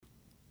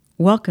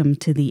Welcome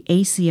to the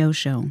ACO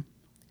show.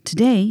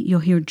 Today,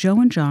 you'll hear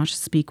Joe and Josh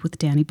speak with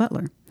Danny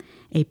Butler,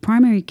 a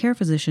primary care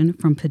physician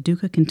from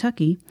Paducah,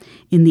 Kentucky,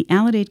 in the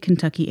Aledade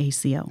Kentucky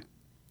ACO.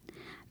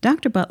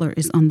 Dr. Butler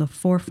is on the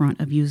forefront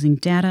of using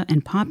data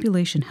and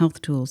population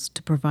health tools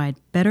to provide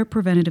better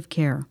preventative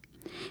care,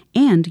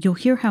 and you'll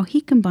hear how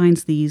he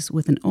combines these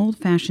with an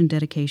old-fashioned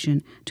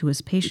dedication to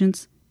his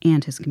patients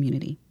and his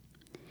community.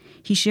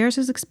 He shares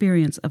his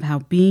experience of how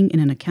being in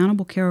an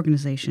accountable care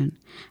organization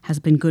has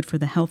been good for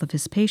the health of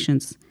his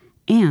patients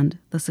and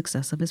the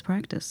success of his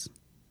practice.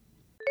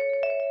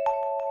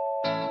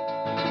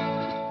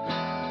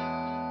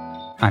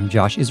 I'm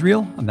Josh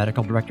Israel, a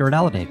medical director at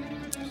Aledade.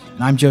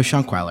 And I'm Joe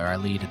Schunkweiler. I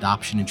lead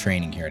adoption and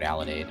training here at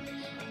Aledade.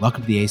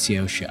 Welcome to the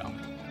ACO show.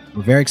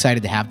 We're very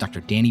excited to have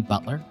Dr. Danny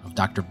Butler of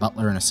Dr.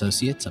 Butler and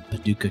Associates of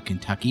Paducah,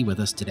 Kentucky with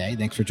us today.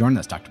 Thanks for joining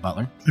us, Dr.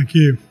 Butler. Thank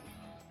you.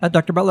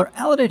 Dr. Butler,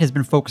 Aledade has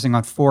been focusing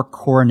on 4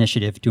 core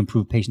initiatives to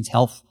improve patients'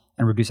 health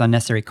and reduce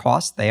unnecessary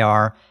costs. They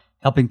are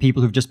helping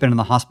people who've just been in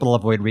the hospital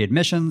avoid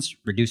readmissions,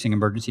 reducing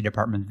emergency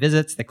department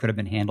visits that could have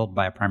been handled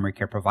by a primary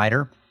care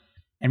provider,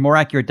 and more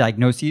accurate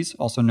diagnoses,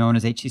 also known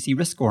as HCC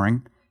risk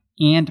scoring,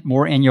 and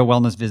more annual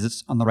wellness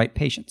visits on the right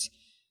patients.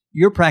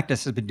 Your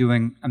practice has been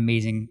doing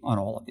amazing on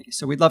all of these.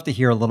 So we'd love to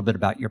hear a little bit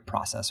about your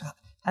process.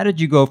 How did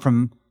you go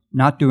from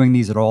not doing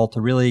these at all to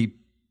really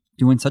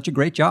doing such a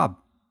great job?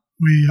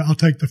 I'll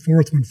take the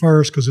fourth one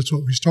first because it's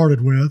what we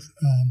started with.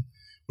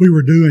 We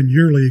were doing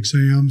yearly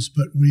exams,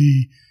 but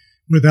we,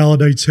 with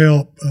Aledade's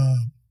help,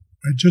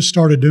 had just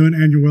started doing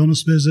annual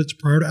wellness visits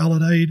prior to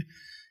Aledade,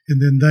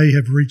 and then they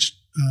have reached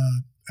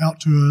out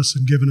to us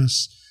and given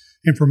us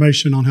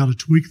information on how to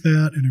tweak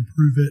that and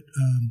improve it.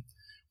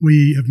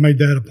 We have made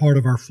that a part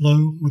of our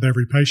flow with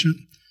every patient.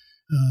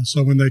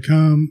 So when they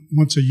come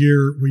once a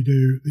year, we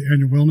do the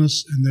annual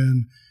wellness, and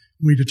then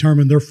we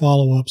determine their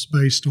follow-ups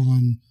based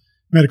on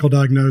medical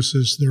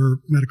diagnosis, their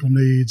medical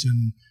needs,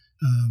 and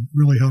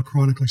really how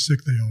chronically sick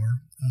they are.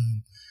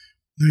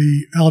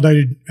 The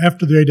Aledade,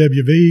 after the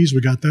AWVs,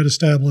 we got that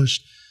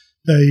established.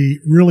 They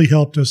really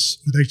helped us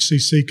with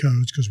HCC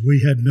codes because we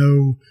had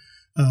no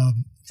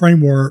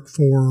framework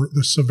for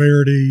the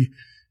severity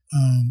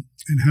and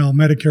how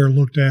Medicare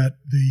looked at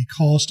the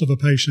cost of a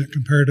patient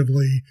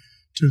comparatively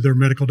to their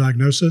medical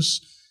diagnosis.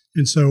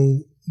 And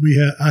so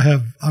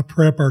I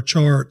prep our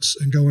charts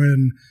and go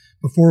in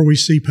before we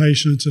see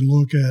patients and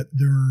look at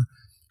their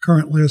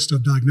current list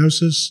of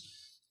diagnosis.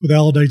 With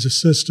Aledade's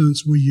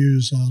assistance, we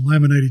use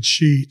laminated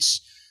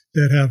sheets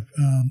that have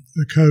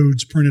the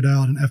codes printed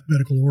out in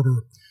alphabetical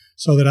order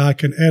so that I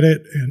can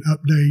edit and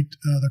update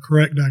the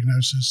correct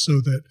diagnosis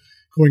so that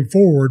going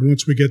forward,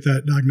 once we get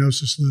that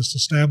diagnosis list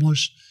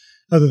established,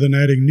 other than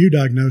adding new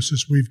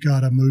diagnosis, we've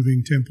got a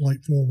moving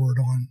template forward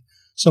on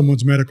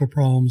someone's medical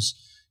problems.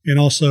 And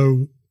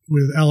also,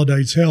 with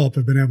Aledade's help,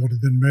 have been able to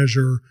then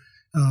measure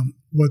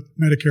what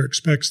Medicare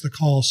expects the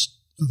cost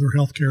of their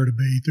health care to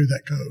be through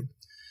that code.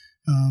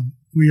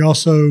 We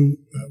also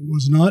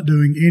was not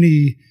doing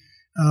any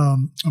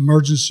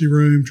emergency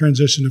room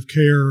transition of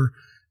care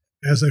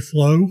as a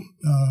flow.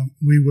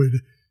 We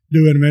would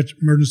do an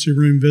emergency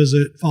room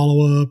visit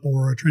follow-up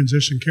or a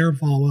transition care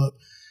follow-up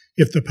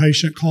if the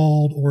patient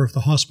called or if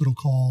the hospital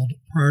called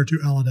prior to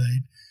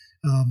Aledade.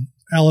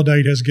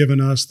 Aledade has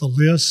given us the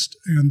list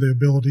and the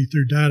ability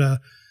through data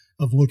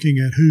of looking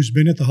at who's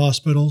been at the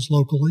hospitals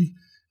locally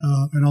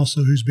and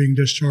also who's being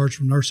discharged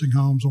from nursing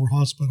homes or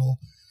hospital.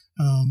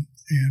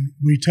 And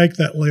we take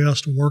that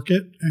list, work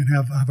it, and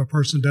have a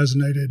person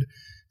designated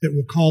that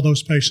will call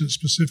those patients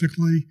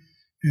specifically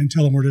and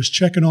tell them we're just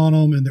checking on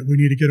them and that we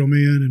need to get them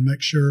in and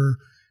make sure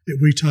that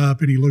we tie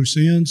up any loose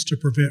ends to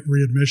prevent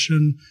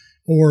readmission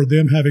or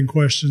them having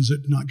questions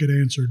that did not get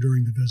answered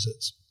during the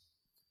visits.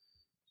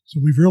 So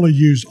we've really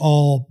used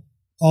all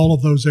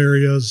of those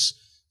areas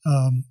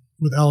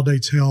with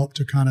Aledade's help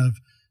to kind of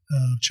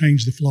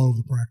change the flow of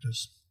the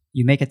practice.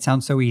 You make it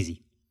sound so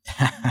easy.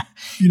 I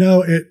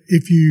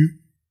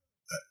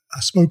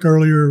spoke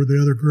earlier with the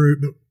other group,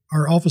 but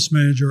our office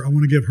manager, I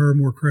want to give her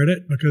more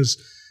credit because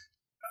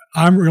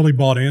I'm really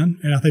bought in,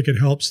 and I think it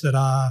helps that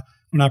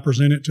when I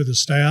present it to the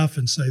staff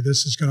and say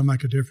this is going to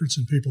make a difference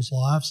in people's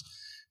lives,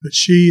 that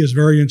she is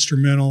very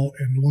instrumental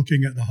in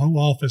looking at the whole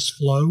office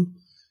flow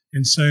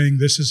and saying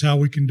this is how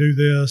we can do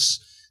this,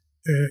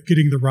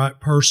 getting the right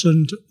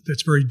person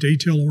that's very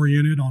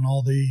detail-oriented on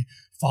all the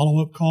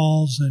follow-up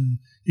calls. And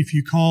if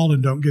you call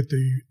and don't get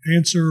the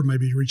answer,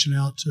 maybe reaching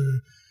out to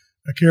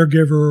a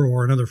caregiver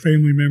or another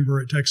family member.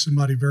 It takes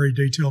somebody very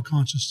detail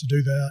conscious to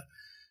do that.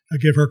 I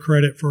give her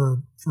credit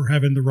for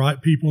having the right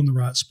people in the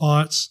right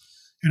spots.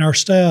 And our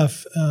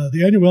staff,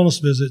 the annual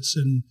wellness visits,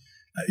 and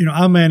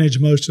I manage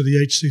most of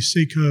the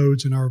HCC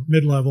codes, and our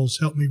mid-levels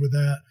help me with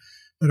that.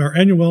 But our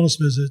annual wellness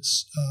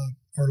visits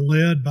are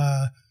led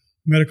by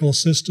medical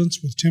assistants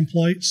with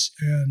templates,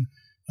 and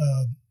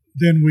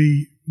then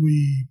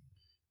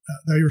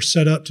they are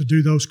set up to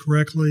do those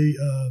correctly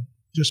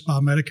just by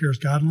Medicare's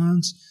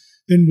guidelines.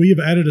 Then we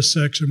have added a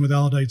section with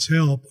Aledade's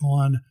help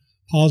on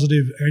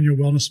positive annual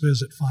wellness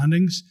visit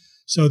findings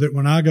so that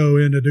when I go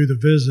in to do the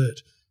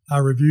visit, I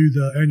review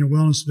the annual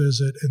wellness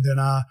visit, and then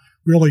I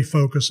really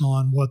focus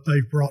on what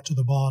they've brought to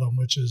the bottom,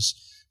 which is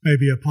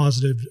maybe a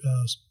positive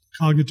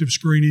cognitive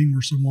screening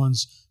where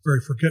someone's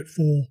very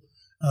forgetful.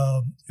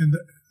 And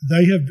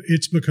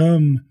it's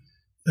become,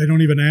 they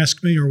don't even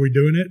ask me, are we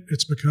doing it?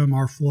 It's become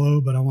our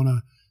flow, but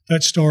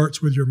that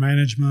starts with your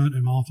management,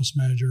 and my office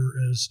manager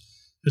has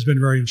been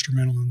very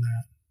instrumental in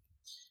that.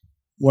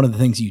 One of the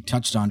things you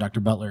touched on, Dr.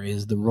 Butler,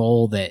 is the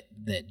role that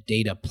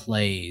data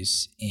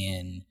plays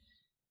in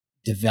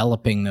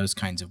developing those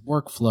kinds of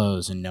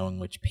workflows and knowing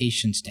which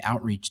patients to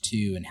outreach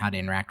to and how to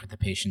interact with the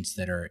patients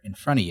that are in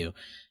front of you.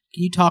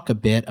 Can you talk a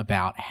bit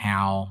about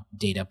how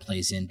data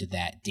plays into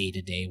that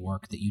day-to-day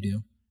work that you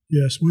do?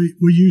 Yes, we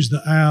use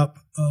the app.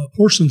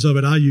 Portions of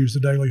it I use the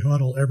Daily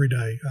Huddle every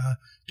day. I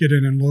get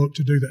in and look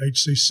to do the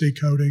HCC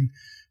coding.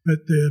 But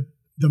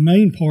the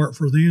main part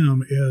for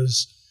them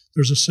is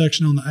there's a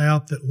section on the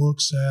app that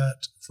looks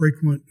at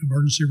frequent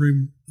emergency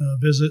room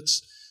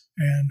visits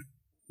and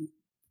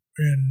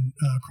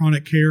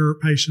chronic care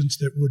patients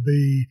that would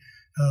be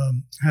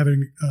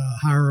having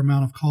a higher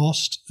amount of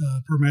cost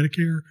per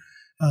Medicare,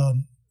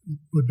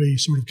 would be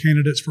sort of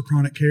candidates for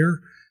chronic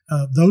care.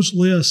 Those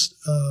lists,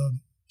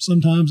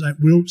 sometimes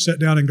we'll sit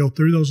down and go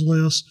through those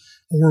lists,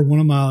 or one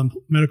of my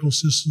medical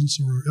assistants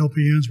or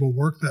LPNs will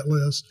work that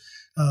list.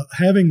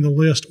 Having the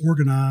list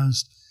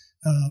organized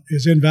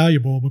is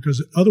invaluable,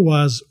 because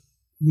otherwise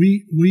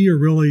we are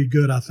really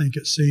good, I think,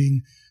 at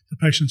seeing the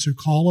patients who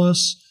call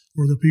us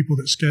or the people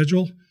that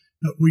schedule,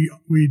 but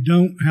we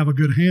don't have a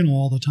good handle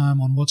all the time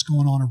on what's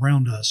going on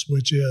around us,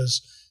 which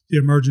is the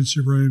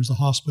emergency rooms, the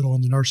hospital,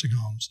 and the nursing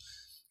homes.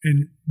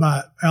 And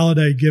by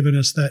Aledade giving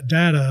us that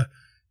data,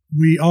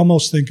 we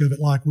almost think of it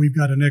like we've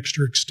got an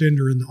extra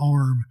extender in the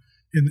arm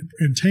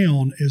in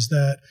town, is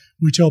that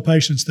we tell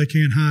patients they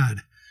can't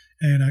hide.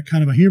 And a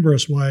kind of a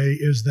humorous way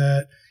is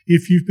that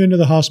if you've been to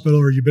the hospital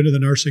or you've been to the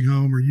nursing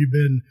home or you've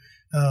been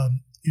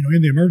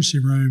in the emergency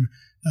room,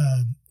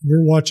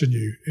 we're watching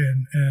you.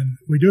 And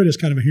we do it as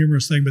kind of a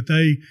humorous thing, but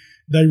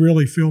they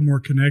really feel more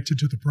connected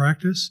to the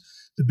practice.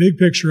 The big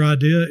picture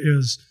idea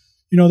is,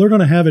 they're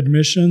going to have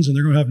admissions and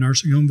they're going to have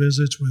nursing home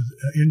visits with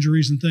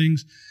injuries and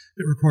things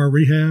that require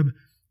rehab.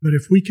 But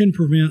if we can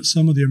prevent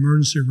some of the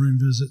emergency room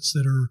visits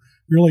that are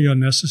really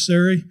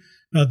unnecessary,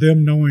 by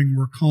them knowing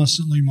we're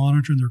constantly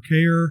monitoring their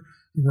care,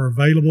 we're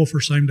available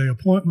for same-day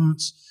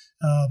appointments,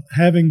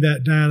 having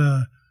that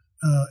data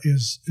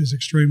is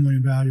extremely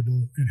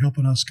invaluable in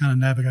helping us kind of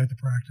navigate the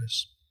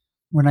practice.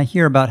 When I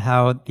hear about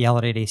how the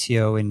Aledade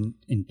ACO in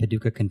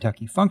Paducah,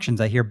 Kentucky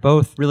functions, I hear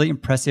both really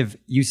impressive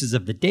uses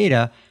of the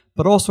data,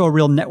 but also a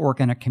real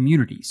network and a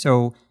community.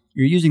 So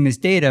you're using this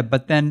data,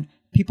 but then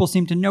people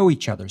seem to know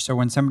each other. So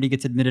when somebody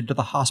gets admitted to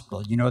the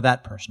hospital, you know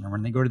that person. Or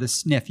when they go to the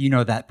SNF, you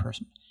know that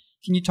person.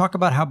 Can you talk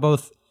about how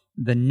both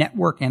the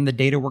network and the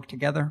data work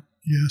together?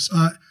 Yes.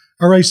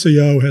 Our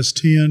ACO has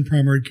 10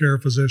 primary care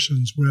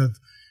physicians with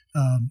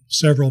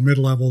several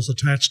mid-levels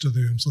attached to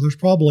them. So there's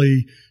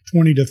probably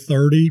 20 to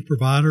 30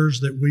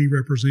 providers that we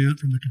represent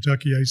from the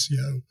Kentucky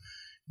ACO.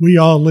 We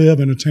all live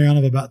in a town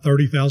of about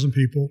 30,000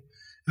 people.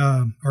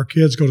 Our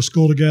kids go to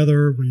school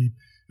together. We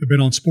have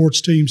been on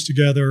sports teams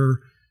together.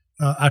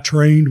 I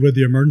trained with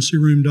the emergency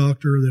room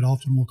doctor that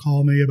often will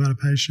call me about a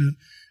patient.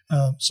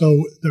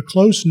 So the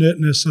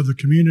close-knitness of the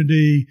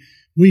community,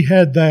 we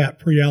had that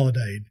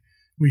pre-Aledade.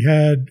 We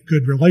had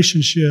good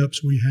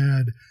relationships. We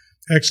had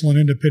excellent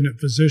independent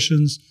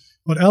physicians.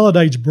 What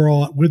Aledade's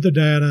brought with the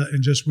data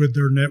and just with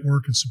their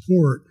network and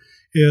support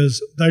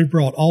is they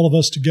brought all of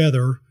us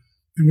together,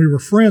 and we were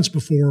friends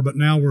before, but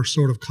now we're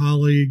sort of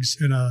colleagues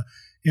in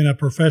a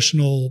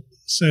professional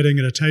setting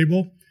at a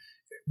table.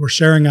 We're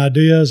sharing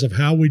ideas of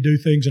how we do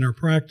things in our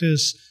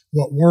practice,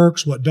 what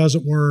works, what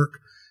doesn't work.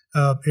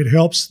 It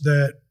helps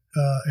that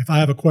if I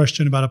have a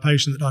question about a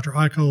patient that Dr.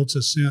 Eichholz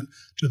has sent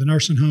to the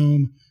nursing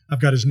home, I've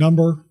got his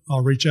number.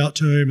 I'll reach out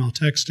to him. I'll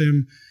text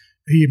him.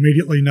 He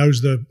immediately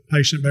knows the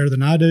patient better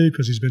than I do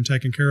because he's been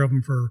taking care of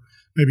him for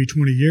maybe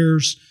 20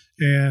 years.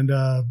 And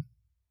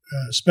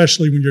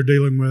especially when you're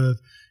dealing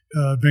with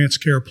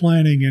advanced care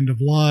planning, end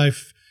of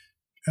life,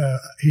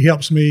 he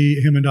helps me,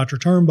 him and Dr.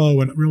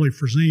 Turnbow, and really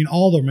Frazine,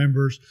 all the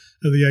members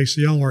of the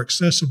ACO are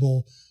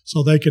accessible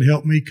so they can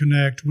help me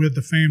connect with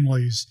the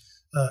families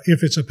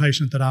if it's a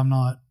patient that have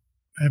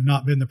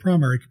not been the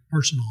primary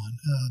person on.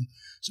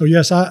 So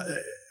yes,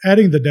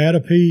 adding the data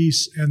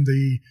piece and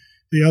the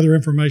other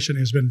information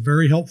has been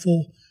very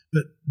helpful,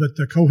 but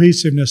the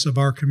cohesiveness of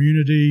our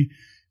community,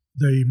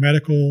 the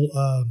medical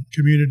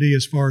community,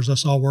 as far as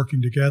us all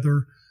working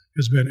together,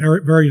 has been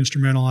very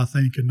instrumental, I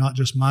think, in not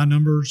just my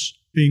numbers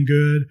being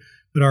good,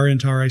 but our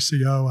entire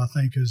ACO, I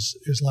think,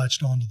 is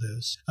latched onto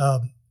this.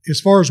 As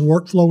far as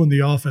workflow in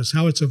the office,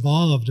 how it's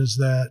evolved is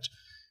that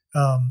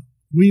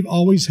we've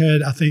always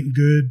had, I think,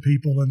 good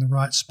people in the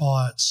right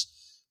spots,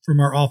 from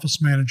our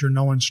office manager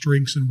knowing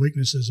strengths and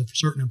weaknesses of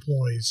certain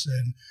employees,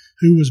 and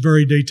who was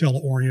very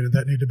detail-oriented.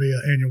 That need to be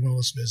an annual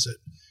wellness visit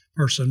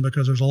person,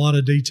 because there's a lot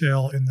of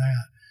detail in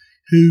that.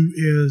 Who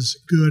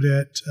is good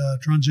at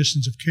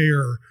transitions of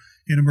care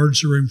in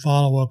emergency room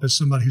follow-up is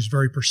somebody who's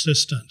very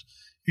persistent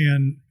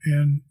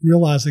and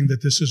realizing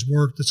that this is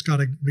work that's got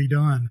to be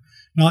done,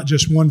 not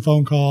just one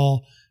phone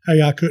call,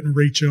 hey, I couldn't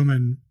reach them,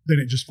 and then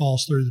it just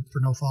falls through for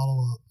no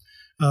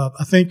follow-up.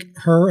 I think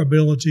her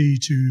ability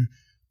to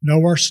know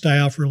our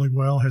staff really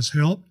well has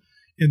helped.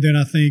 And then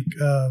I think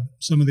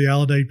some of the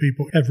Aledade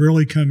people have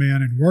really come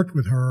in and worked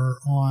with her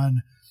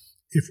on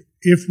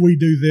if we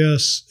do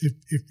this,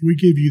 if we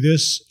give you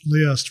this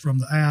list from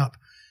the app,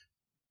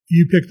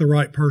 you pick the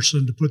right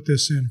person to put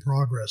this in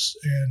progress.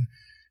 And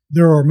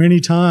there are many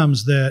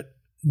times that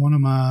one of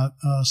my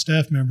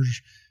staff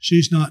members,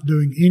 she's not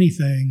doing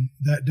anything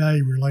that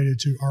day related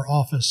to our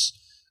office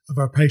of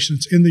our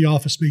patients in the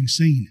office being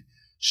seen.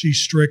 She's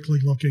strictly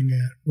looking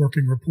at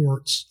working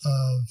reports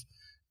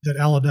that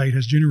Aledade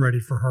has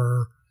generated for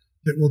her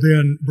that will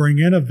then bring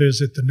in a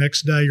visit the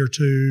next day or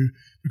two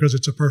because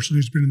it's a person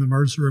who's been in the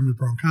emergency room with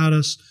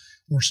bronchitis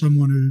or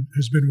someone who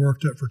has been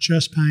worked up for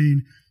chest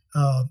pain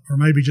or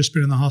maybe just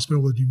been in the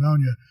hospital with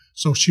pneumonia.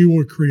 So she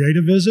will create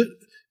a visit,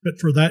 but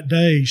for that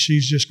day,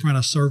 she's just kind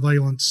of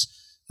surveillance,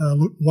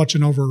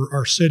 watching over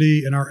our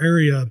city and our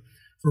area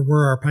for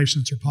where our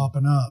patients are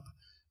popping up.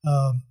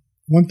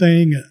 One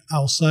thing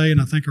I'll say,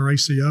 and I think our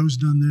ACO's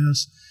done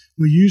this,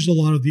 we used a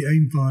lot of the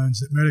AIM funds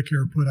that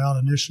Medicare put out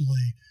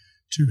initially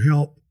to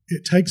help.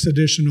 It takes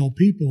additional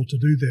people to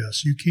do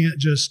this. You can't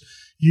just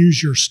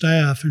use your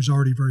staff, who's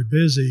already very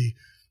busy,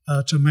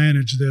 to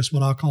manage this,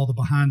 what I call the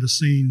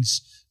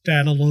behind-the-scenes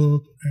data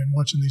look and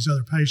watching these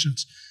other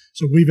patients.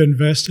 So we've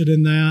invested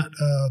in that.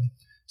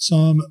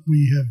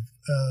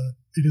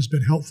 It has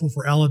been helpful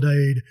for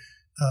Aledade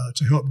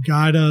to help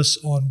guide us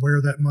on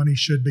where that money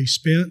should be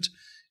spent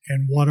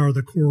and what are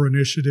the core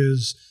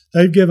initiatives.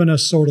 They've given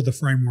us sort of the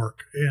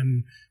framework,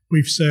 and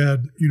we've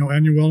said,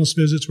 annual wellness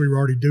visits, we were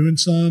already doing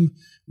some.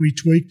 We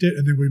tweaked it,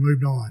 and then we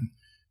moved on.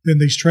 Then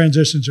these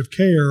transitions of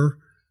care,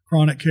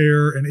 chronic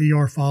care and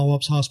ER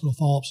follow-ups, hospital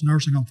follow-ups,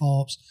 nursing home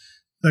follow-ups,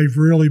 they've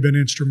really been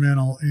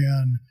instrumental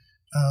in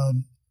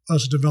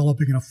us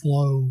developing a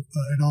flow.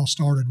 It all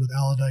started with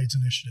Aledade's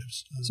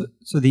initiatives.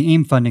 So the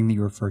AIM funding that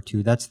you refer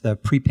to, that's the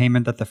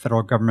prepayment that the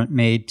federal government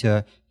made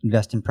to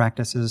invest in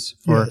practices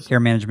for care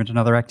management and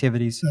other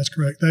activities? That's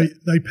correct.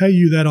 They pay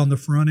you that on the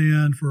front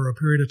end for a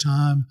period of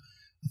time.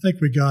 I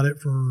think we got it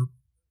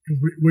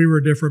we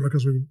were different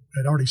because we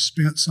had already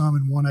spent some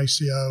in one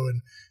ACO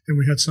and then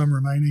we had some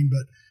remaining,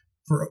 but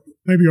for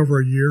maybe over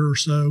a year or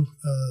so,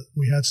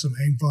 we had some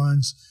AIM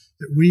funds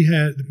that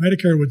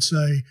Medicare would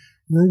say,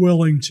 we're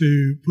willing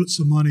to put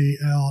some money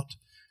out,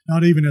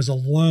 not even as a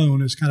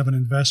loan, as kind of an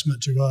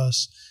investment to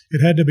us.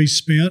 It had to be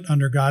spent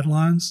under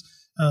guidelines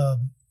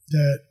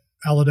that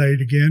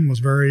Aledade, again, was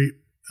very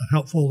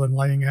helpful in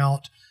laying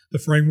out the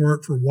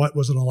framework for what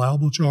was an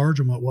allowable charge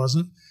and what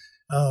wasn't.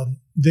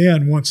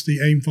 Then once the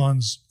AIM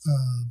funds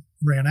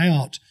ran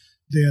out,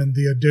 then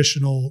the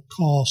additional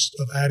cost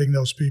of adding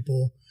those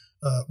people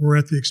were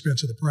at the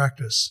expense of the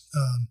practice.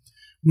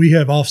 We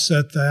have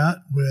offset that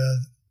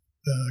with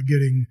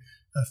getting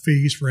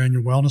fees for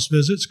annual wellness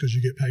visits because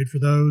you get paid for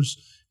those.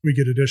 We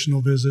get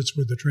additional visits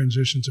with the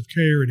transitions of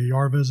care and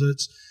ER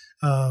visits.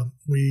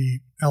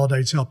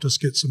 Aledade's helped us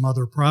get some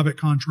other private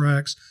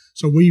contracts.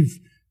 So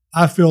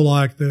I feel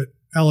like that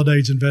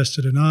Aledade's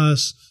invested in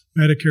us,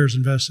 Medicare's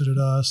invested in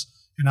us,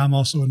 and I'm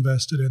also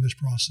invested in this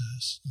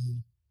process.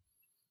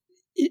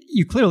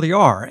 You clearly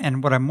are.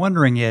 And what I'm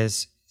wondering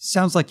is,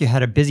 sounds like you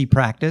had a busy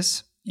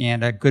practice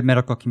and a good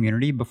medical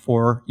community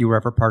before you were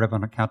ever part of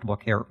an accountable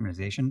care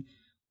organization.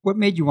 What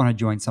made you want to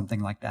join something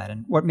like that?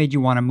 And what made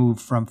you want to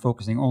move from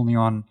focusing only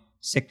on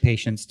sick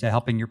patients to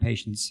helping your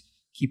patients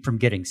keep from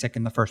getting sick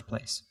in the first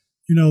place?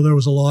 There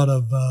was a lot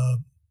of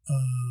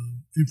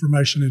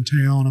information in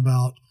town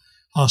about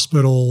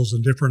hospitals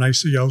and different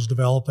ACOs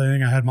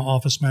developing. I had my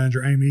office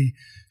manager, Amy,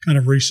 kind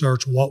of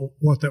research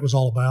what that was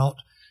all about.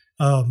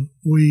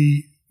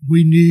 We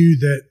knew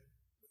that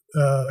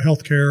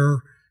healthcare,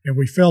 and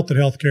we felt that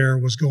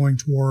healthcare was going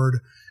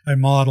toward a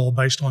model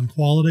based on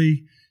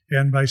quality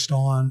and based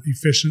on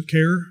efficient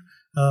care.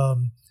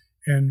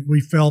 And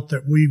we felt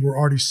that we were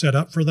already set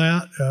up for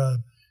that.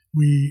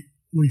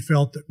 We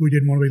felt that we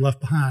didn't want to be left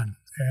behind.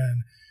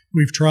 And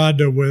we've tried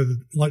to,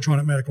 with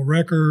electronic medical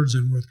records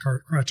and with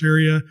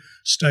criteria,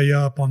 stay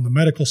up on the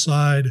medical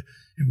side.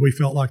 And we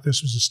felt like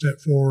this was a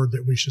step forward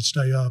that we should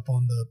stay up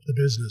on the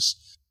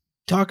business.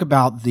 Talk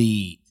about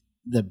the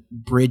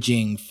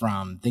bridging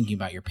from thinking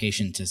about your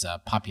patients as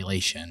a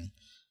population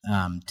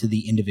to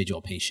the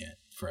individual patient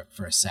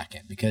for a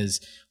second. Because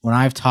when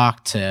I've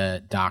talked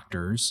to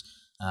doctors,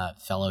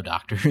 fellow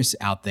doctors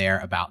out there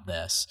about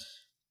this,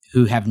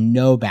 who have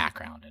no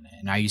background in it,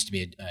 and I used to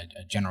be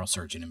a general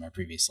surgeon in my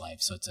previous life,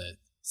 so it's a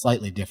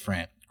slightly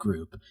different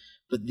group.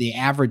 But the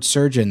average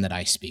surgeon that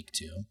I speak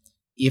to,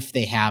 if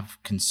they have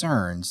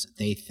concerns,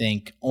 they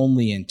think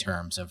only in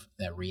terms of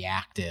the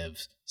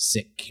reactive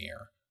sick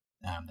care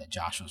that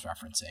Josh was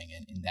referencing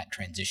in that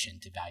transition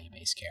to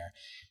value-based care.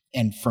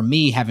 And for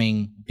me,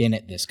 having been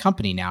at this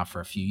company now for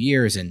a few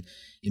years and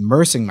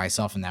immersing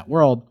myself in that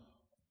world,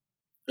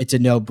 it's a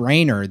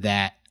no-brainer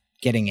that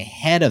getting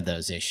ahead of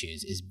those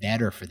issues is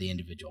better for the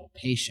individual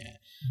patient.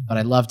 But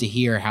I'd love to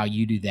hear how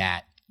you do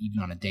that even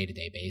on a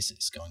day-to-day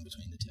basis going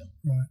between the two.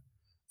 Right.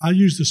 I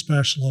use the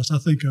specialists. I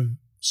think of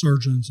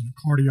surgeons and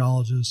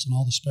cardiologists and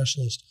all the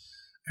specialists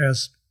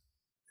as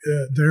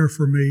there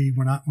for me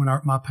when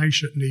my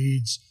patient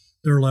needs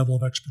their level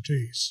of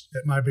expertise.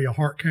 It might be a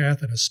heart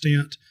cath and a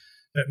stent.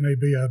 That may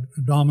be a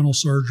abdominal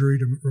surgery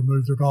to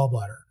remove their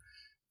gallbladder.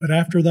 But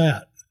after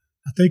that,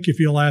 I think if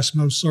you'll ask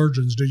most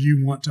surgeons, do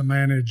you want to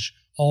manage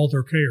all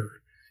their care?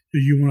 Do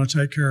you want to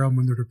take care of them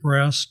when they're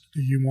depressed?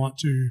 Do you want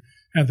to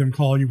have them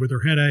call you with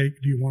their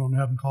headache? Do you want them to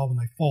have them call when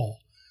they fall?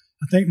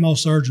 I think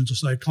most surgeons will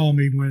say, call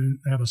me when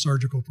they have a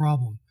surgical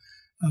problem.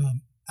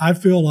 I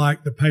feel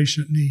like the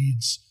patient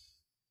needs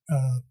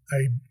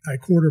a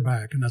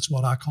quarterback, and that's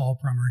what I call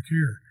primary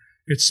care.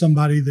 It's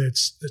somebody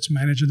that's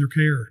managing their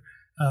care.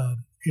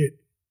 It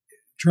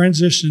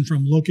transitioned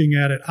from looking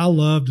at it. I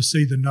love to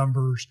see the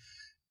numbers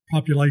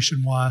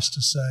population-wise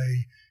to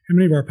say how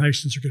many of our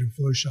patients are getting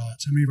flu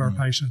shots, how many of our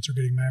patients are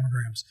getting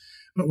mammograms.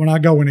 But when I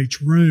go in each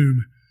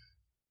room,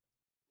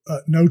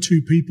 no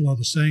two people are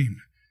the same.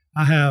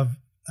 I have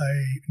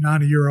a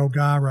 90-year-old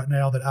guy right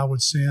now that I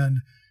would send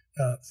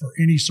for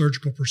any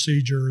surgical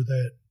procedure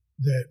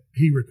that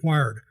he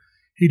required.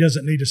 He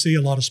doesn't need to see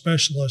a lot of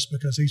specialists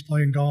because he's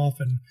playing golf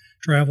and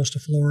travels to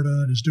Florida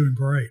and is doing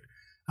great.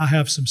 I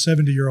have some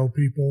 70-year-old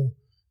people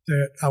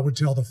that I would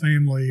tell the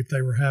family if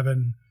they were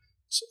having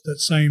that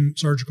same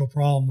surgical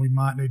problem, we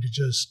might need to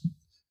just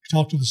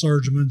talk to the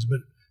surgeons, but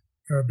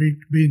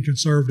being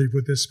conservative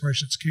with this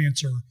patient's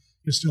cancer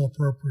is still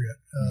appropriate.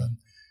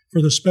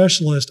 For the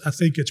specialist, I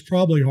think it's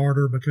probably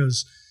harder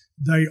because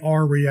they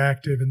are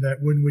reactive in that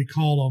when we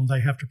call them,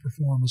 they have to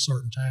perform a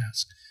certain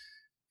task.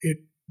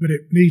 But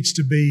it needs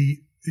to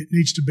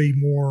be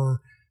more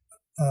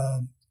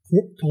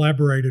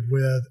collaborated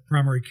with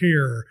primary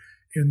care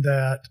in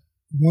that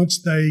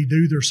once they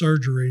do their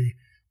surgery,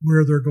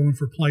 where they're going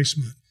for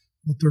placement,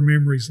 what their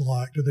memory's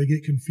like, do they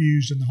get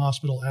confused in the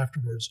hospital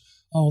afterwards?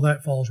 All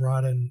that falls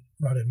right in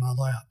my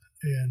lap.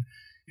 And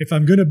if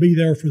I'm going to be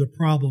there for the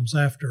problems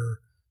after,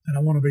 then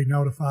I want to be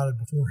notified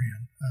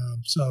beforehand.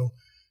 So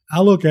I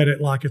look at it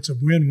like it's a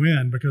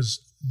win-win because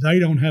they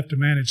don't have to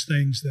manage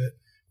things that,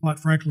 quite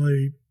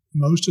frankly,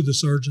 most of the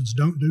surgeons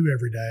don't do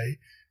every day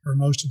or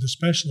most of the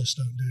specialists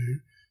don't do.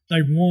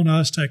 They want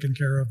us taking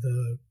care of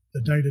the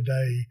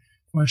day-to-day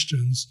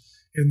questions,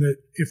 and that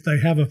if they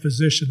have a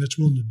physician that's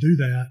willing to do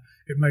that,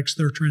 it makes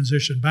their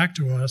transition back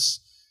to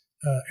us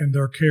and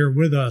their care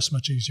with us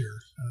much easier.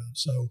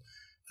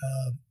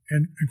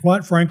 And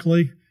quite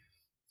frankly,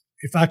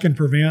 if I can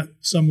prevent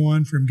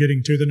someone from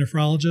getting to the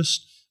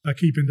nephrologist by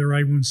keeping their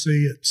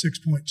A1C at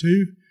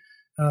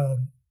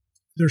 6.2,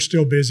 they're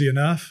still busy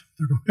enough.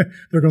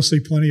 They're going to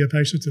see plenty of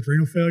patients with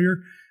renal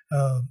failure.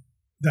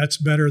 That's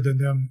better than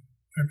them.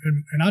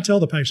 And I tell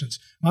the patients,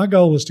 my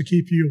goal is to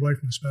keep you away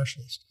from the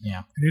specialist.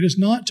 Yeah. And it is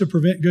not to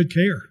prevent good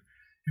care.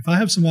 If I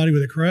have somebody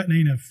with a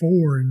creatinine of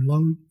 4 and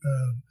low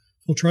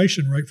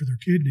filtration rate for their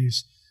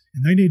kidneys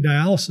and they need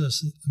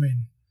dialysis, I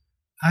mean,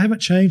 I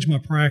haven't changed my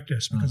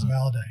practice because of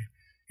Aledade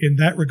in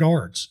that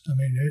regards. I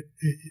mean,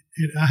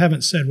 I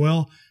haven't said,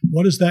 well,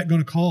 what is that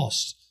going to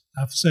cost?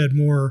 I've said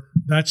more,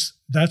 that's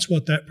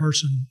what that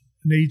person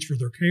needs for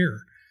their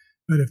care.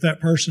 But if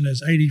that person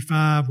is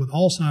 85 with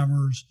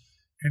Alzheimer's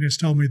and has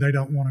told me they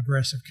don't want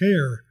aggressive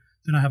care,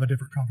 then I have a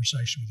different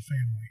conversation with the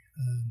family.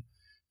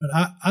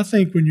 But I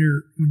think when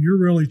you're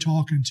really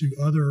talking to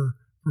other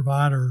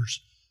providers,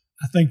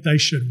 I think they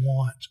should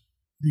want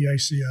the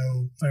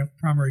ACO,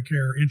 primary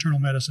care, internal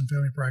medicine,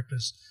 family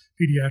practice,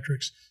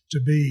 pediatrics,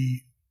 to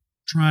be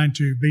trying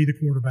to be the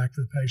quarterback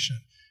for the patient,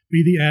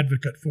 be the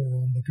advocate for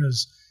them,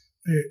 because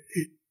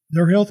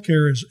their health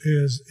care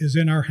is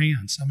in our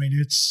hands. I mean,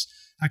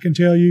 I can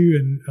tell you,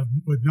 and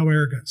with no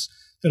arrogance,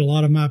 that a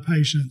lot of my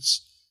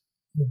patients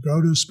will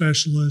go to a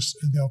specialist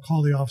and they'll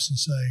call the office and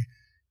say,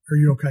 are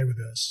you okay with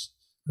this?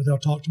 Or they'll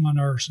talk to my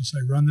nurse and say,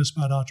 run this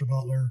by Dr.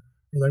 Butler,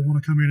 or they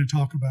want to come in and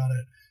talk about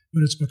it.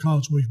 But it's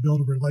because we've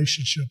built a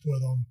relationship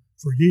with them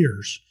for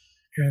years.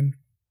 And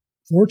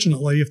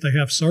fortunately, if they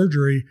have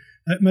surgery,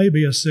 that may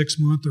be a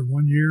 6-month or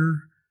 1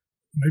 year,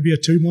 maybe a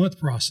 2-month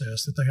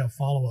process that they have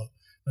follow-up.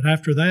 But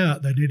after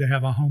that, they need to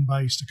have a home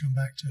base to come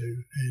back to.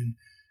 And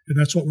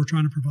that's what we're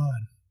trying to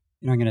provide.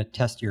 I'm going to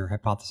test your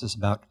hypothesis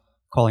about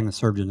calling the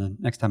surgeon, and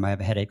next time I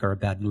have a headache or a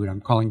bad mood,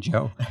 I'm calling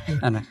Joe,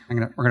 and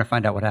we're going to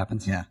find out what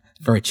happens. Yeah,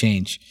 for a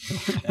change.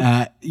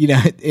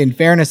 In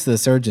fairness to the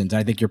surgeons,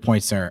 I think your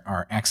points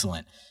are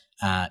excellent.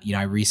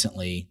 I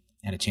recently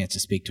had a chance to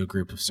speak to a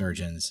group of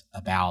surgeons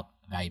about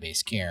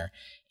value-based care,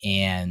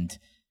 and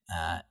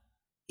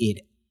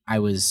I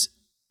was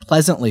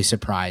pleasantly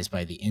surprised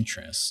by the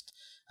interest,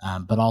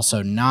 but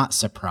also not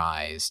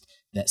surprised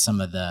that some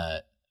of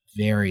the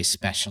very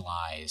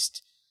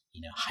specialized,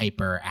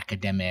 hyper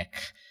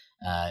academic,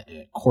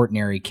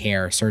 quaternary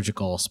care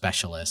surgical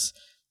specialists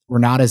were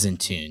not as in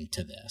tune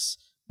to this.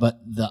 But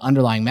the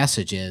underlying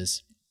message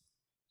is,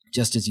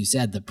 just as you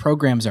said, the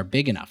programs are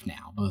big enough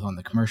now, both on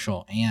the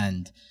commercial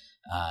and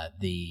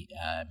the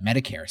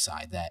Medicare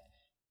side, that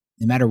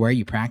no matter where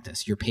you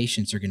practice, your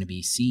patients are going to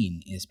be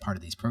seen as part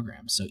of these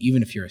programs. So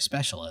even if you're a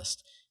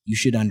specialist, you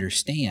should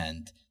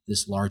understand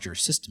this larger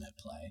system at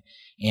play.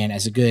 And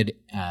as a good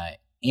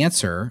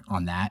answer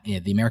on that,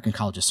 the American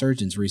College of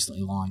Surgeons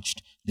recently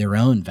launched their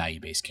own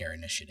value-based care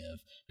initiative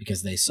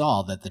because they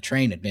saw that the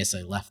train had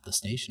basically left the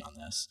station on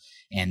this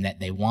and that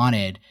they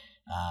wanted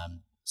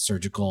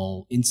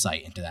surgical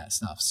insight into that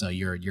stuff. So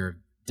you're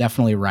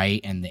definitely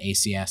right, and the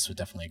ACS would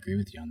definitely agree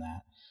with you on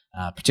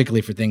that,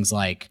 particularly for things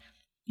like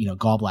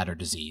gallbladder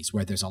disease,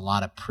 where there's a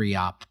lot of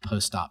pre-op,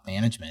 post-op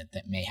management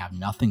that may have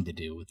nothing to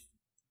do with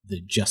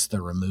just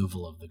the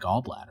removal of the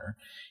gallbladder.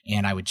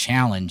 And I would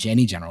challenge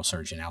any general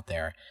surgeon out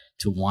there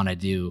to want to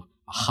do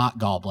a hot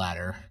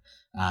gallbladder,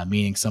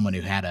 meaning someone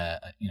who had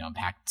a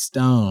impacted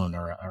stone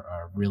or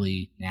a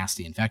really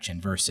nasty infection,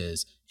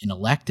 versus an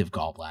elective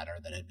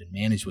gallbladder that had been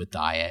managed with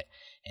diet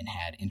and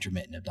had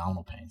intermittent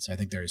abdominal pain. So I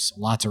think there's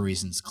lots of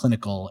reasons,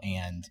 clinical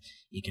and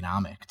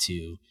economic,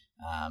 to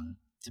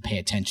pay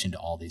attention to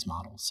all these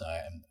models. So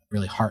I'm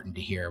really heartened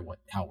to hear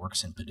how it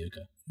works in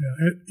Paducah.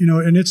 Yeah,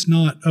 and it's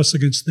not us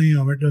against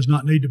them. It does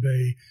not need to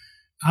be.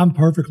 I'm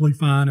perfectly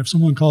fine if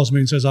someone calls me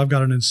and says, I've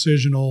got an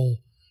incisional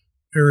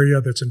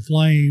area that's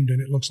inflamed and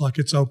it looks like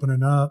it's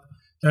opening up.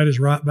 That is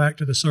right back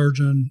to the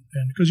surgeon,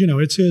 and because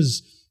it's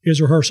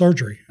his or her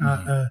surgery.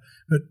 Mm-hmm.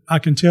 But I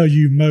can tell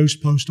you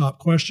most post-op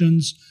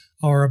questions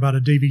are about a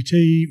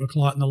DVT, a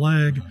clot in the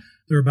leg. Mm-hmm.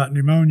 They're about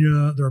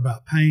pneumonia. They're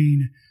about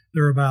pain.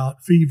 They're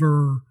about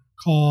fever,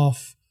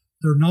 cough.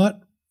 They're not.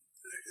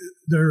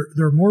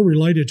 They're more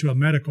related to a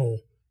medical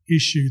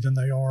issue than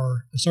they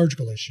are a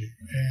surgical issue.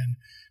 And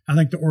I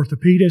think the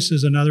orthopedist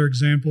is another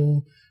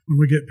example. When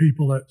we get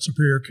people at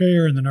Superior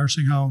Care in the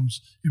nursing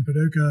homes in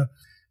Paducah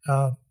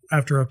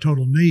after a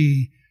total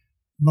knee,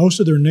 most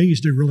of their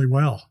knees do really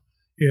well.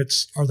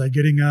 Are they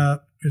getting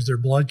up? Is their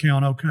blood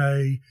count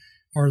okay?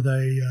 Do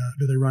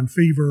they run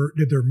fever?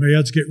 Did their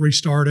meds get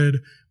restarted?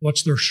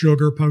 What's their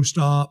sugar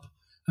post-op?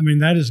 I mean,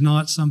 that is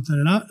not something,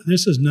 and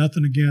this is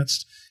nothing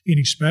against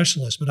any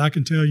specialist, but I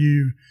can tell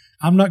you,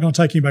 I'm not going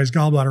to take anybody's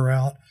gallbladder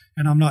out,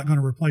 and I'm not going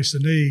to replace the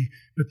knee,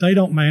 but they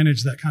don't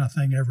manage that kind of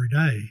thing every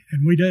day,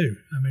 and we do.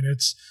 I mean,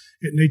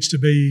 it needs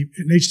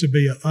to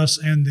be a us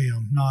and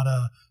them, not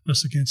a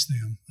us against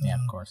them. Yeah,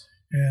 of course.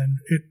 And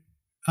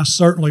I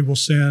certainly will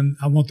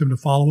I want them to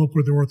follow up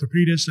with the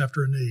orthopedist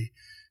after a knee,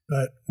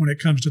 but when it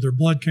comes to their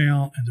blood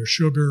count and their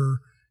sugar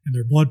and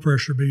their blood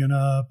pressure being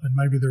up and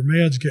maybe their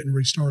meds getting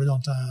restarted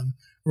on time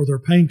or their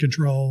pain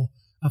control,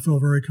 I feel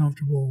very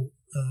comfortable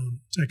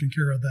taking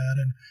care of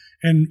that.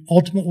 And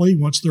ultimately,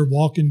 once they're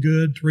walking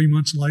good 3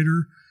 months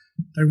later,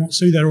 they won't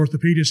see that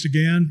orthopedist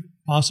again,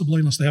 possibly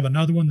unless they have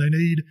another one they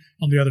need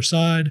on the other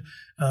side.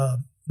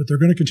 But they're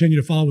going to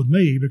continue to follow with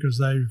me because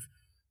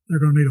they're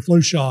going to need a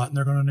flu shot and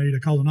they're going to need a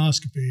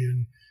colonoscopy,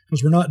 and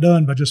because we're not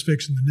done by just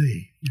fixing the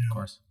knee. Of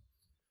course.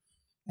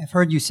 I've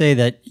heard you say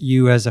that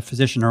you as a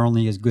physician are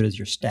only as good as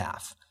your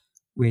staff,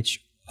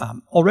 which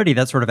already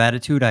that sort of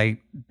attitude, I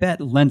bet,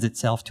 lends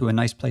itself to a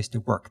nice place to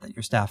work, that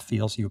your staff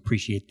feels you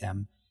appreciate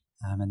them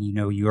and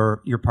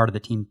you're part of the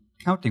team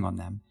counting on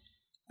them.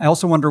 I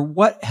also wonder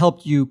what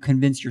helped you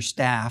convince your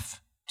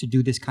staff to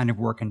do this kind of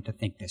work and to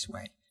think this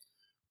way.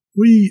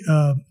 We,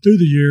 through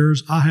the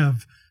years,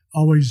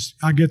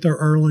 I get there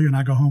early and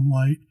I go home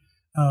late.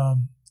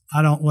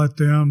 I don't let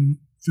them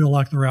feel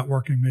like they're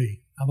outworking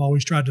me. I've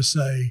always tried to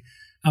say,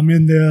 I'm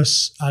in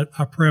this.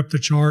 I prep the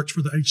charts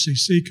for the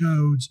HCC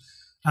codes.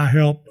 I've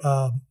helped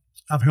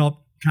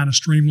kind of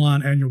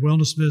streamline annual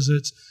wellness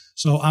visits.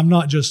 So I'm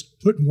not just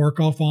putting work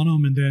off on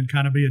them and then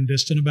kind of being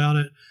distant about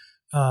it.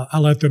 I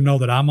let them know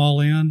that I'm all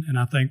in. And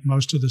I think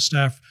most of the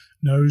staff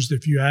knows that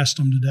if you asked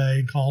them today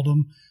and called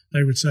them,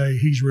 they would say,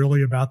 he's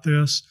really about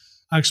this.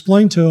 I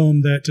explained to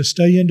them that to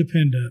stay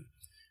independent,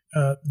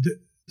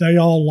 they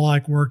all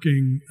like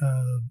working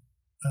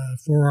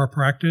for our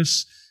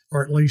practice,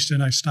 or at least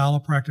in a style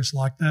of practice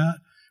like that,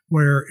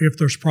 where if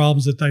there's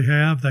problems that they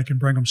have, they can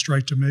bring them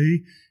straight to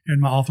me and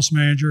my office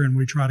manager, and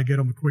we try to get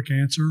them a quick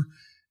answer.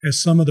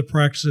 As some of the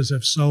practices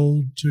have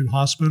sold to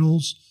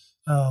hospitals,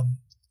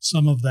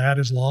 some of that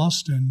is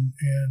lost, and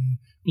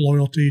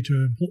loyalty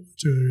to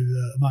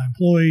my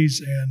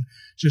employees and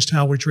just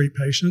how we treat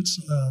patients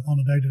on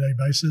a day-to-day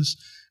basis.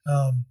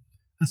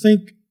 I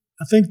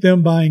think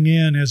them buying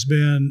in has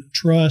been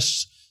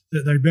trust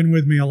that they've been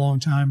with me a long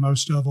time,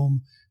 most of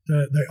them,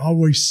 that they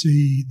always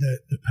see that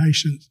the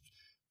patient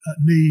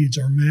needs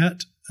are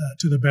met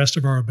to the best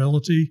of our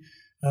ability,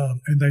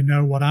 and they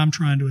know what I'm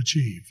trying to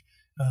achieve.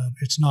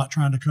 It's not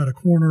trying to cut a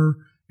corner.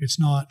 It's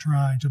not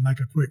trying to make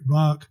a quick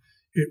buck.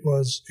 It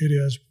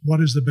is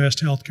what is the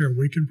best healthcare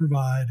we can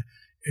provide,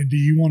 and do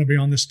you want to be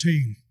on this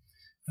team?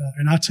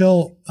 And I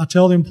tell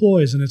the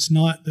employees, and it's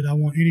not that I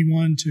want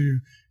anyone to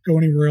go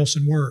anywhere else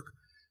and work,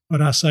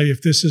 but I say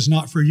if this is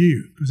not for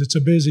you, because it's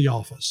a busy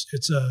office,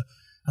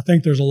 I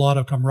think there's a lot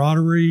of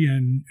camaraderie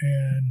and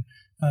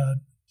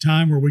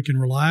time where we can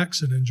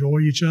relax and enjoy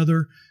each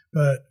other,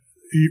 but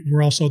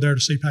we're also there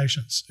to see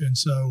patients. And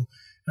so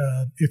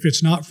if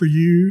it's not for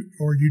you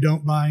or you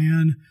don't buy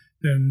in,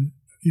 then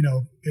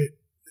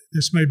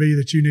this may be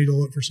that you need to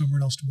look for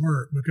somewhere else to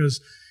work,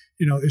 because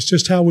it's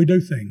just how we do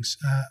things.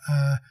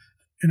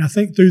 And I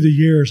think through the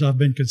years I've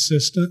been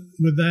consistent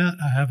with that.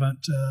 I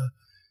haven't.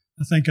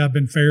 I think I've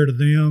been fair to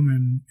them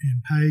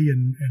in pay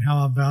and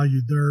how I've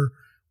valued their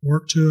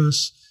work to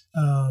us.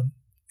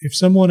 If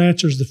someone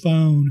answers the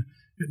phone,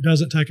 it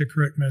doesn't take a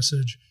correct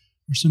message,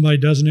 or somebody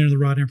doesn't enter the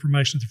right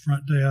information at the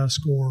front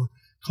desk, or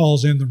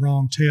calls in the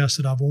wrong test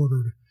that I've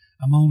ordered,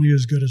 I'm only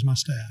as good as my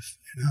staff,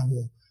 and I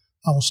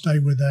will stay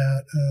with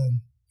that.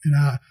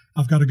 And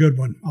I've got a good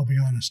one. I'll be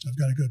honest, I've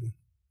got a good one.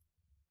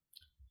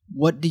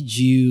 What did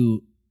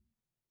you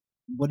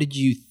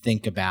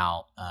think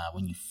about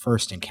when you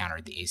first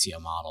encountered the ACO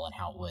model and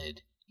how it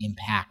would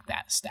impact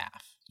that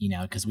staff?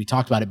 Because we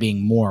talked about it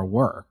being more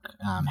work.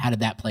 How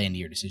did that play into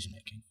your decision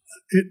making?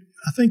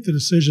 I think the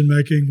decision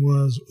making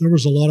there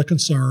was a lot of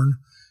concern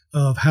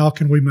of how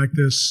can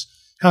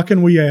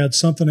we add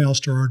something else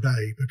to our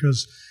day,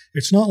 because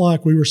it's not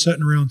like we were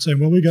sitting around saying,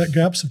 well, we got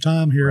gaps of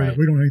time here that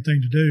we don't have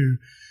anything to do.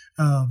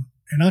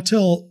 And I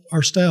tell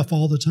our staff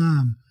all the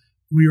time,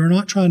 we are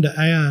not trying to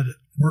add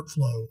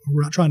workflow.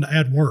 We're not trying to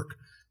add work.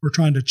 We're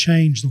trying to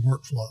change the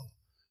workflow.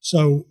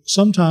 So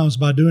sometimes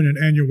by doing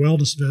an annual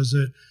wellness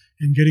visit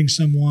and getting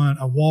someone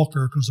a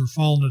walker because they're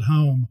falling at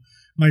home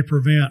may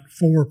prevent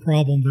 4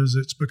 problem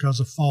visits because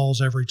of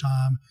falls every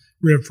time,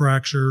 rib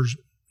fractures,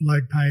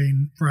 leg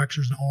pain,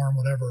 fractures in the arm,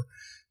 whatever.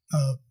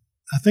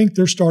 I think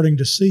they're starting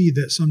to see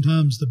that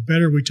sometimes the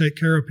better we take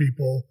care of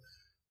people,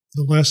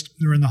 the less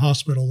they're in the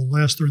hospital, the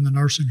less they're in the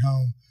nursing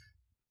home.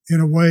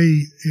 In a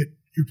way,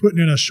 you're putting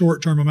in a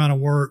short-term amount of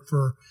work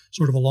for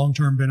sort of a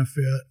long-term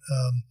benefit.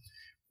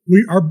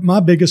 My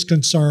biggest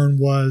concern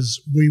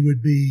was we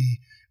would be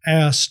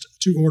asked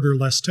to order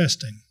less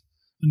testing.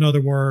 In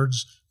other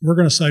words, we're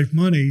going to save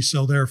money,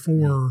 so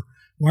therefore,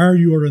 why are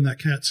you ordering that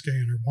CAT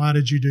scan, or why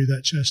did you do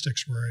that chest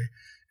x-ray?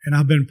 And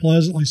I've been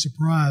pleasantly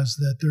surprised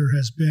that there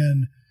has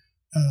been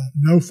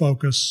no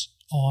focus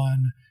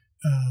on,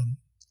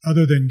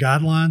 other than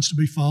guidelines to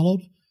be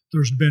followed,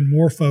 there's been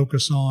more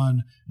focus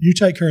on, you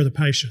take care of the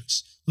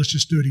patients. Let's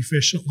just do it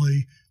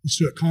efficiently. Let's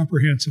do it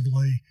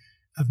comprehensively.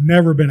 I've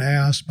never been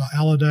asked by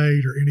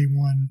Aledade or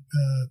anyone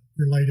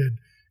related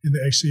in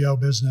the ACO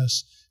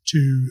business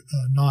to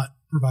not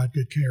provide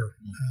good care.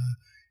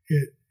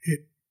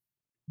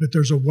 But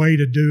there's a way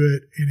to do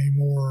it in a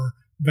more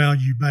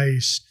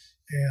value-based,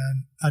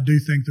 and I do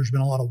think there's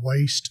been a lot of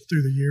waste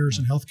through the years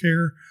in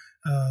healthcare.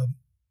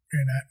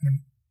 And that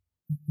when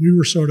we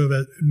were sort of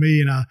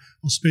me and I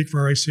will speak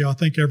for our ACO, I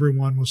think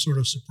everyone was sort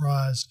of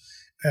surprised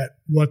at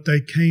what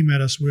they came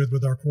at us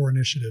with our core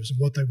initiatives and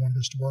what they wanted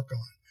us to work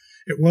on.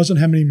 It wasn't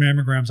how many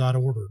mammograms I'd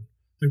ordered.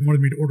 They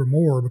wanted me to order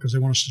more because they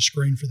want us to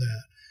screen for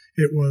that.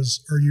 It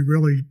was, are you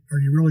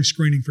really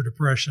screening for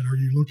depression? Are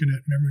you looking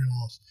at memory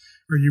loss?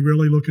 Are you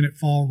really looking at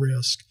fall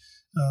risk?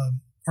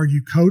 Are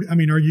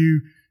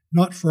you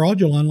not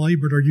fraudulently,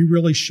 but are you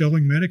really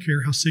showing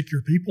Medicare how sick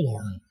your people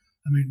are?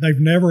 I mean, they've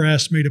never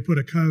asked me to put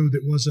a code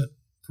that wasn't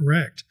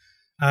correct.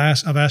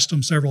 I've asked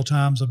them several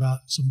times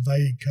about some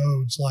vague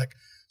codes, like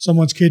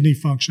someone's kidney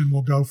function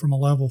will go from a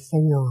level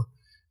 4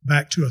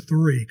 back to a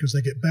 3 because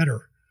they get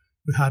better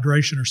with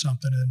hydration or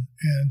something.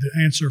 And the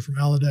answer from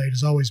Aledade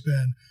has always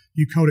been,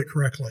 you code it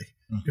correctly.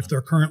 Mm-hmm. If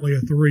they're currently a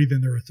 3,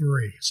 then they're a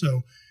 3.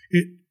 So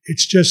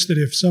it's just that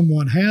if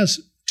someone has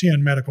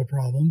 10 medical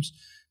problems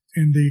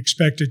and the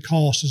expected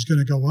cost is going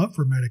to go up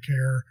for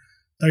Medicare,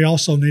 they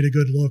also need a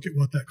good look at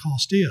what that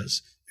cost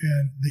is.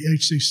 And the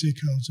HCC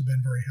codes have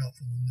been very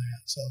helpful in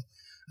that. So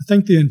I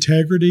think the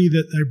integrity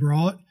that they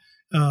brought,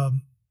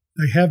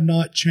 they have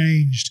not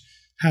changed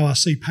how I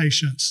see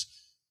patients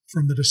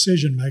from the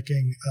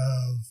decision-making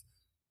of,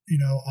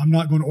 I'm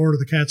not going to order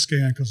the CAT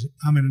scan because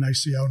I'm in an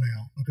ACO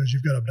now because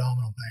you've got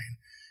abdominal pain.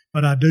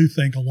 But I do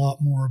think a lot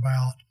more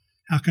about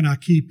how can I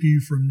keep you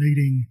from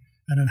needing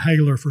an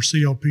inhaler for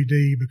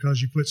COPD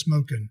because you quit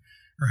smoking,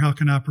 or how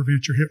can I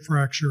prevent your hip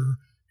fracture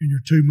in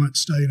your 2-month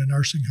stay in a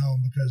nursing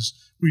home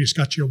because we just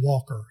got you a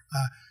walker.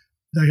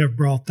 They have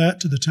brought that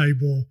to the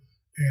table,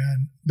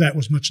 and that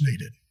was much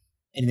needed.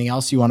 Anything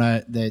else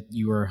that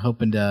you were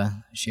hoping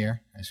to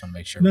share? I just want to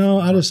make sure. No,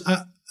 I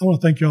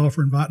want to thank you all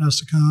for inviting us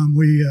to come.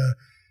 We,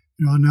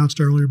 I announced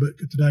earlier, but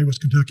today was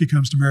Kentucky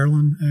Comes to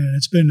Maryland, and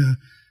it's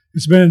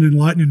been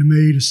enlightening to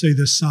me to see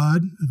this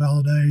side of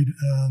Aledade.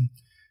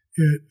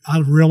 I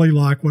really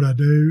like what I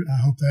do.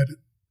 I hope that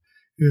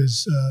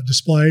is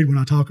displayed when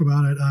I talk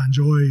about it. I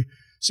enjoy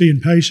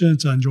seeing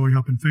patients. I enjoy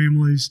helping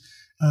families.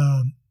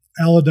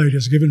 Aledade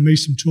has given me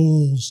some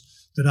tools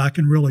that I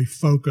can really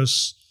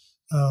focus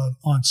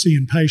on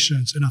seeing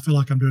patients, and I feel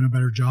like I'm doing a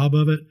better job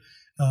of it.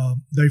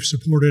 They've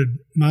supported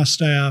my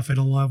staff at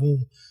a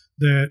level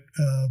that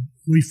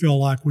we feel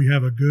like we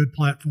have a good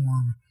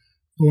platform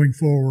going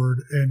forward,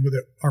 and with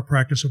it, our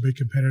practice will be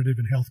competitive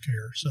in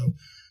healthcare. So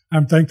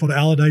I'm thankful to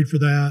Aledade for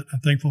that. I'm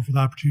thankful for the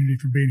opportunity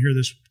for being here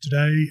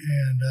today,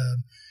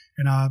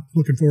 and I'm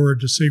looking forward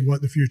to see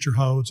what the future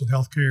holds with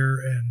healthcare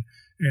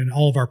and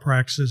all of our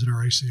practices in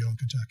our ACO in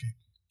Kentucky.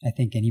 I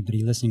think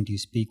anybody listening to you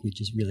speak would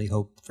just really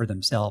hope for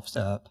themselves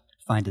to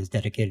find as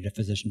dedicated a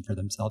physician for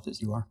themselves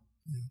as you are.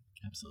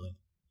 Yeah, absolutely.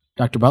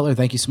 Dr. Butler,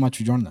 thank you so much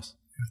for joining us.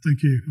 Yeah,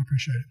 thank you. I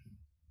appreciate it.